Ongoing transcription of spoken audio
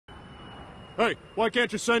Hey, why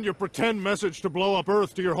can't you send your pretend message to blow up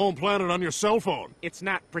Earth to your home planet on your cell phone? It's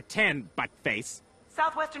not pretend, buttface.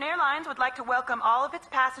 Southwestern Airlines would like to welcome all of its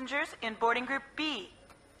passengers in boarding group B.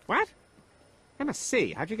 What? I'm a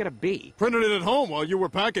C. How'd you get a B? Printed it at home while you were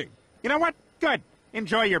packing. You know what? Good.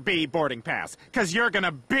 Enjoy your B boarding pass, because you're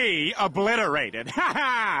gonna be obliterated. Ha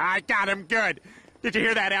ha! I got him good. Did you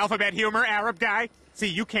hear that alphabet humor, Arab guy? See,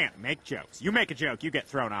 you can't make jokes. You make a joke, you get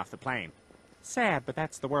thrown off the plane. Sad, but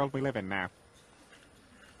that's the world we live in now.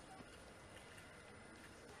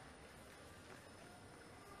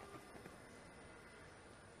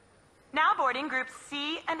 Now boarding groups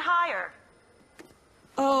C and higher.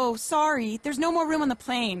 Oh, sorry. There's no more room on the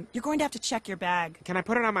plane. You're going to have to check your bag. Can I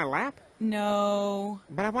put it on my lap? No.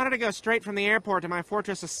 But I wanted to go straight from the airport to my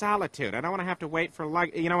fortress of solitude. I don't want to have to wait for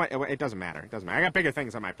luggage. You know what? It doesn't matter. It doesn't matter. I got bigger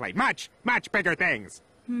things on my plate. Much bigger things.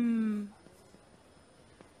 Comfy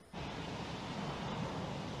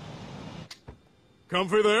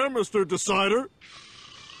there, Mr. Decider?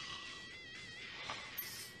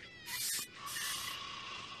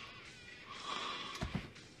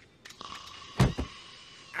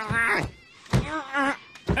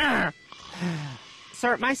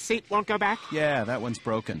 Sir, my seat won't go back, Yeah, that one's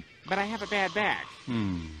broken. but I have a bad bag.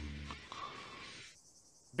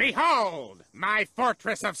 Behold, my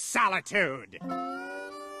fortress of solitude.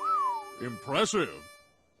 Impressive.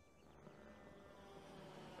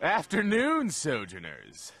 Afternoon,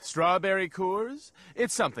 sojourners. Strawberry Coors?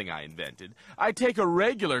 It's something I invented. I take a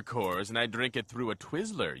regular Coors and I drink it through a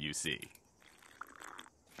Twizzler, you see.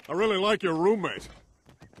 I really like your roommate.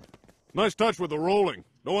 Nice touch with the rolling.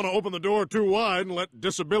 Don't want to open the door too wide and let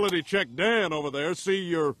Disability Check Dan over there see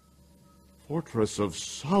your fortress of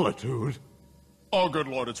solitude. Oh, good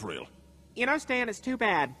Lord, it's real. You know, Stan, it's too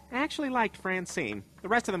bad. I actually liked Francine. The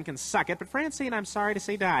rest of them can suck it, but Francine, I'm sorry to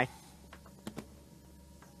see die.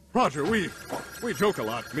 Roger, we joke a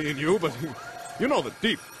lot, me and you, but you know that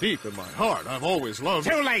deep in my heart, I've always loved...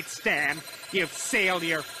 Too late, Stan. You've sealed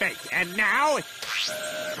your fate, and now...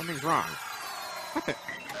 Something's wrong. What the...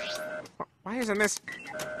 Why isn't this...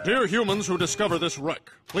 Dear humans who discover this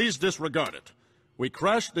wreck, please disregard it. We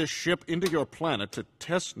crashed this ship into your planet to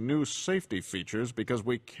test new safety features because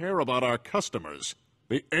we care about our customers.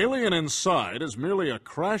 The alien inside is merely a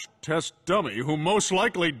crash test dummy who most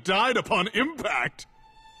likely died upon impact.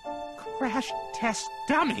 Crash test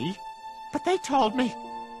dummy? But they told me...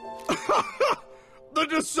 The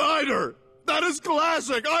Decider! That is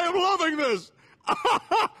classic! I am loving this!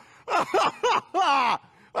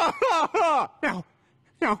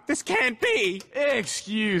 No, this can't be!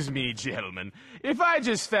 Excuse me, gentlemen. If I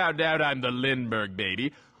just found out I'm the Lindbergh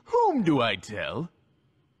baby, whom do I tell?